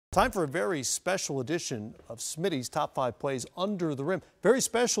Time for a very special edition of Smitty's Top 5 Plays Under the Rim. Very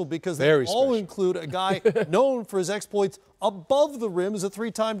special because they all include a guy known for his exploits above the rim as a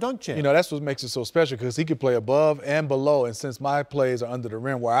three-time dunk champ. You know, that's what makes it so special because he could play above and below. And since my plays are under the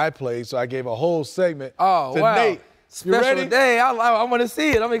rim where I play, so I gave a whole segment to Nate. Special you ready? day. I want to see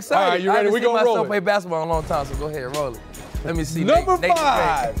it. I'm excited. All right, you ready? I We're going to roll it. I play basketball a long time, so go ahead and roll it. Let me see. Number Nate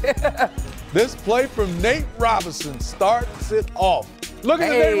 5. This play from Nate Robinson starts it off. Look at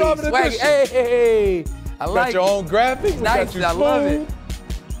the Nate Robinson edition. Hey, I like it. Got your own graphic. Nice, I love it.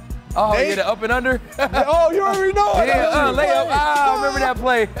 Oh, Nate. yeah, the up and under. Oh, you already know it. Yeah, layup. I remember that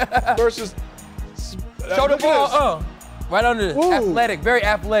play. Versus. Show the ball, right under it. Athletic, very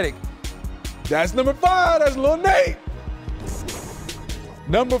athletic. That's number 5. That's little Nate.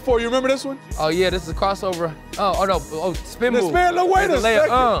 Number 4, you remember this one? Oh, yeah, this is a crossover. Oh, no. Oh, spin move. No, wait a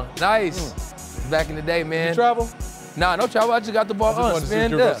second. Nice. Back in the day, man. You travel? Nah, no travel. I just got the ball.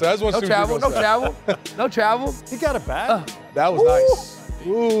 Spin. No travel. No travel. No travel. He got it back. That was nice.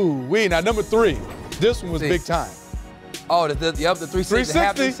 Ooh, now number 3. This one was big time. Oh, the 360.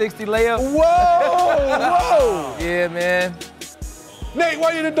 Half 360 layup. Whoa. Yeah, man. Nate,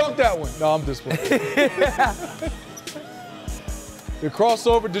 why you didn't dunk that one? No, I'm just playing. The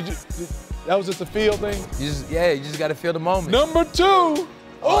crossover, that was just a feel thing? You just got to feel the moment. Number 2.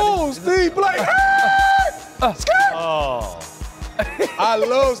 Oh, Steve Blake. Oh. I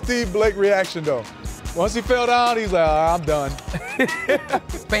love Steve Blake's reaction, though. Once he fell down, he's like, I'm done.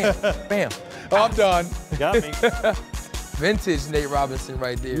 Bam, bam. I'm done. Got me. Vintage Nate Robinson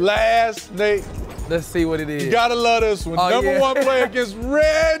right there. Last Nate. Let's see what it is. You gotta love this one. Number 1 play against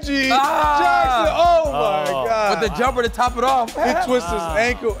Reggie Jackson. Oh my God. With the jumper to top it off. He twisted his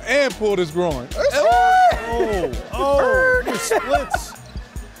ankle and pulled his groin. He splits.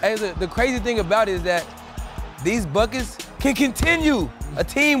 Hey, the crazy thing about it is that these buckets can continue. A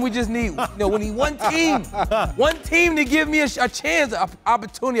team, we just need, we need one team to give me a chance, an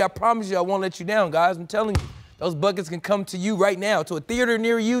opportunity. I promise you, I won't let you down, guys. I'm telling you, those buckets can come to you right now, to a theater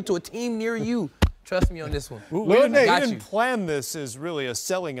near you, to a team near you. Trust me on this one. We didn't plan this as really a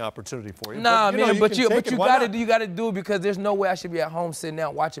selling opportunity for you. Nah, man, but you gotta do it because there's no way I should be at home sitting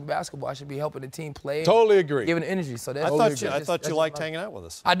out watching basketball. I should be helping the team play. Totally agree. Giving energy. So that's I thought you liked hanging out with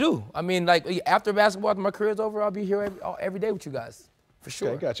us. I do. I mean, like after basketball, after my career's over, I'll be here every day with you guys. For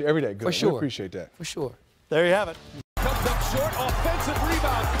sure. Okay, got you every day. Good. For sure. We appreciate that. For sure. There you have it. Comes up short, offensive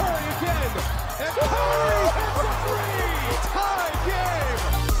rebound. Curry again. And Curry hits a 3. Tie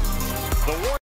game.